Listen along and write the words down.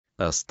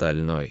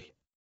Остальной.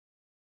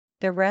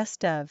 The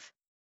rest of.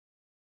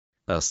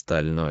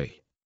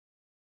 Остальной.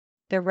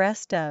 The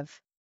rest of.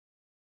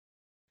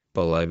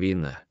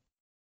 Половина.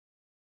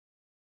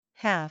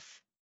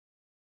 Half.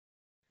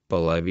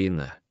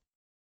 Половина.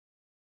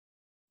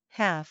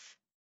 Half.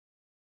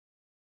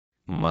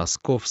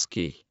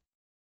 Московский.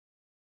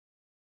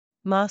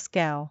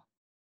 Moscow.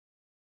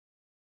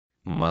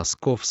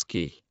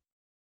 Московский.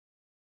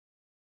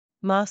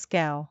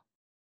 Moscow.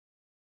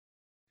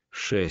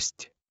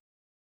 6.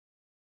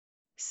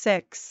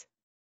 6.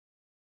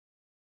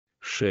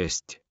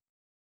 6.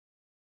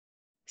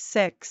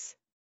 6.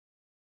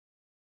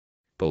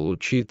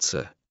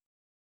 Получиться.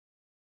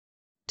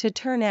 To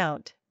turn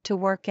out, to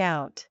work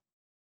out.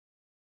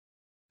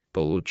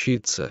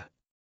 Получиться.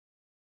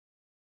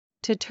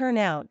 To turn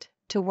out,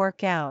 to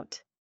work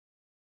out.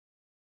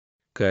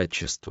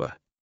 Качество.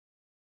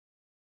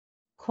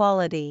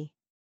 Quality.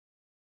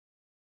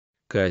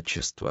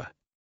 Качество.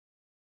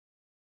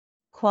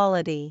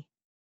 Quality.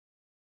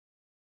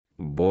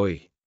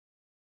 Бой.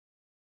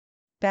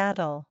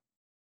 Battle.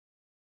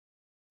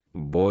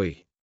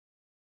 Бой.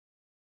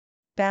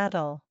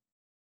 Battle.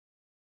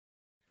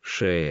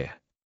 Шея.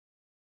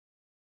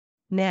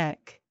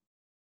 Neck.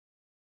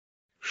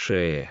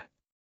 Шея.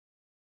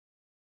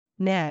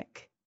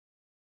 Neck.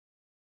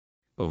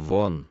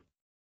 Вон.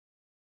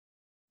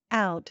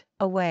 Out,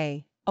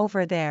 away,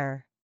 over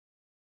there.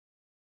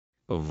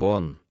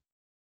 Вон.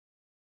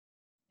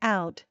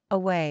 Out,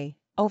 away,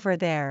 over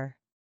there.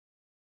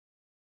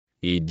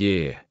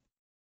 Идея.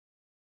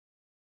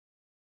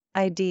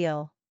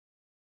 Ideal.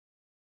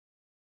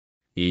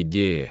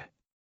 Идея.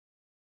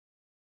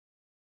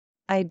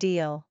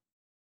 Ideal.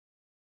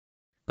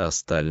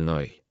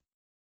 Остальной.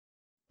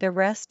 The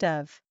rest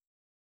of.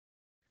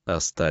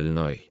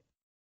 Остальной.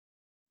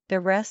 The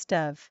rest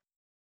of.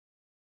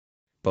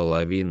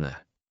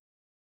 Половина.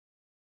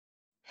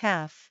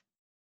 Half.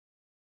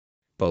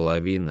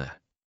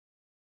 Половина.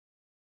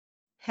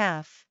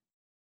 Half.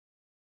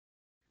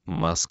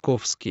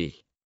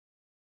 Московский.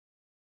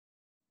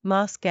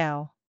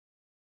 Moscow.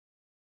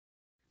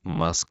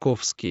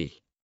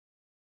 Московский.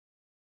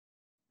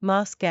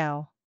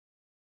 Moscow.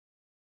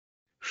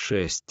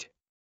 6.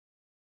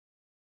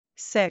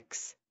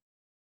 6.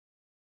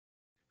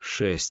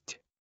 6.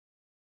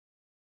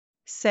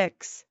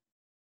 6.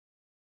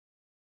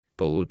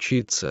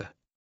 Получиться.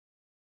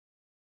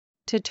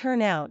 To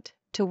turn out,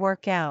 to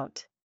work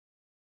out.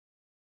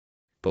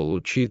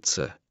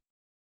 Получиться.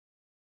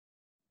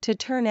 To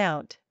turn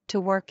out,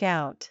 to work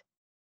out.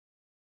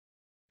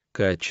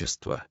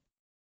 Качество.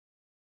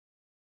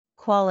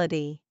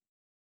 Quality.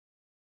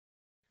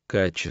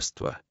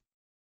 Качество.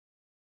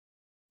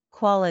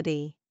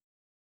 Quality.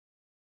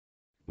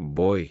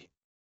 Бой.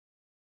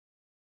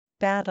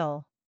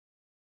 Battle.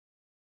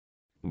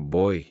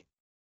 Бой.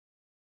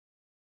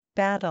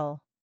 Battle.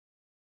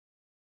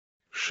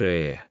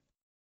 Шея.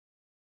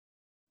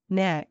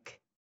 Neck.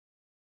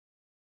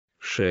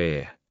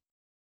 Шея.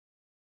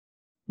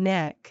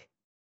 Neck.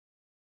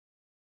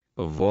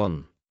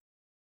 Вон.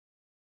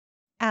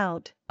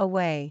 Out,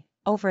 away,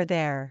 over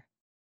there.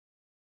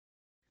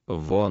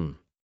 Вон.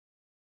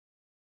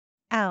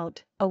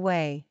 Out,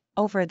 away,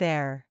 over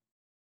there.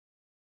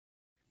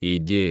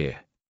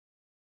 Идея.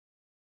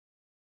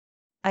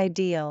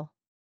 Ideal.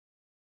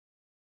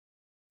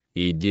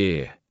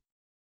 Идея.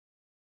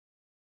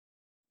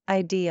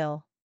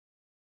 Ideal.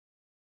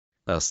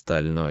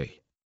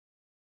 Остальной.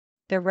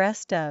 The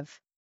rest of.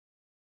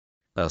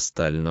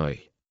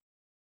 Остальной.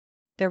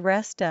 The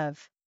rest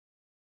of.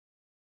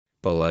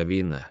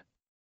 Половина.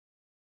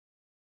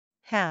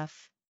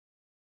 Half.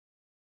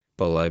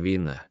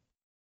 Половина.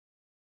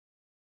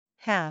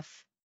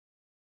 Half.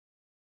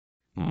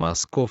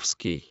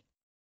 Московский.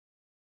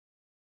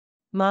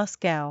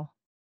 Moscow.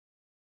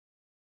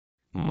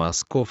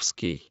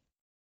 Московский.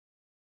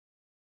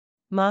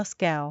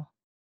 Moscow.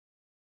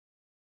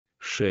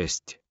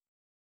 6.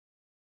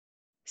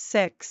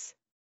 6.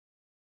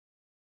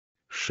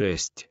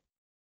 6.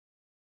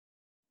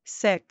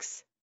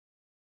 6.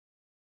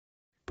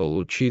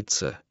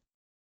 Получиться.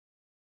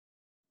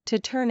 To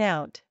turn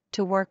out,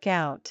 to work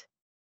out.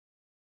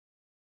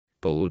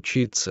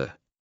 Получиться.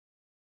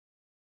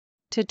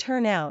 To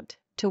turn out,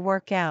 to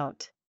work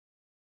out.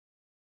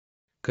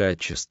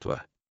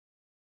 Качество.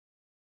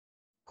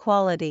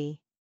 Quality.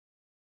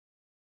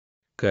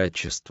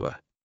 Качество.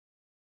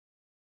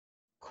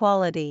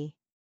 Quality.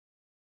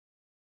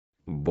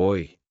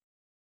 Бой.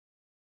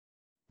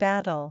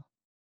 Battle.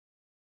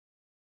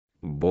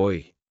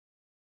 Бой.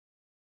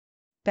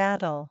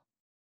 Battle.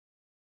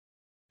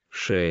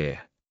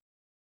 Шея.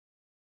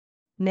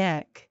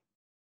 Neck.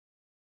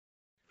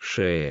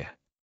 Шея.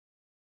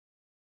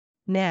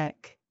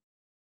 Neck.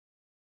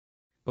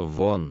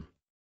 Вон.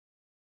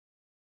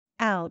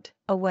 Out,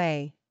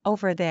 away,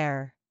 over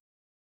there.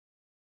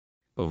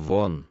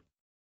 Вон.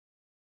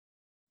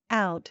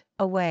 Out,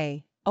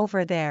 away,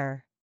 over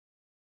there.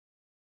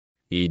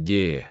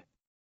 Идея.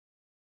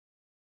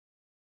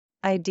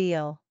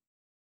 Ideal.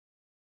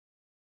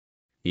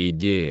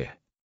 Идея.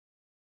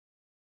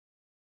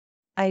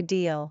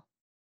 Ideal.